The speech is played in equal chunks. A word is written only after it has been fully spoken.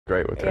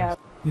great with her. Yeah.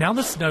 Now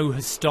the snow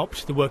has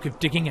stopped, the work of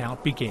digging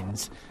out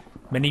begins.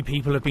 Many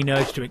people have been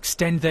urged to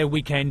extend their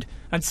weekend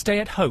and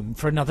stay at home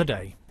for another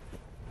day.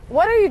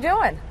 What are you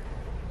doing?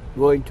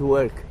 Going to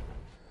work.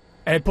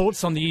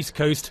 Airports on the East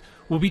Coast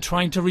will be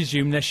trying to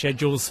resume their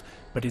schedules,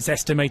 but it's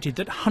estimated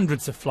that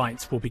hundreds of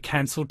flights will be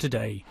cancelled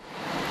today.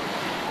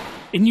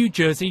 In New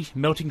Jersey,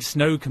 melting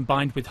snow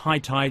combined with high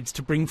tides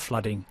to bring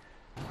flooding.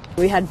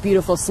 We had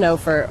beautiful snow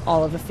for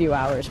all of a few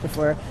hours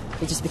before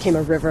it just became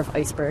a river of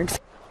icebergs.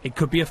 It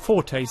could be a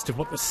foretaste of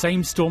what the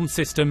same storm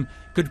system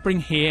could bring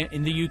here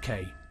in the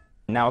UK.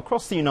 Now,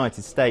 across the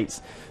United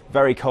States,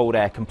 very cold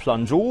air can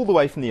plunge all the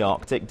way from the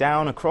Arctic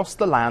down across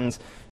the land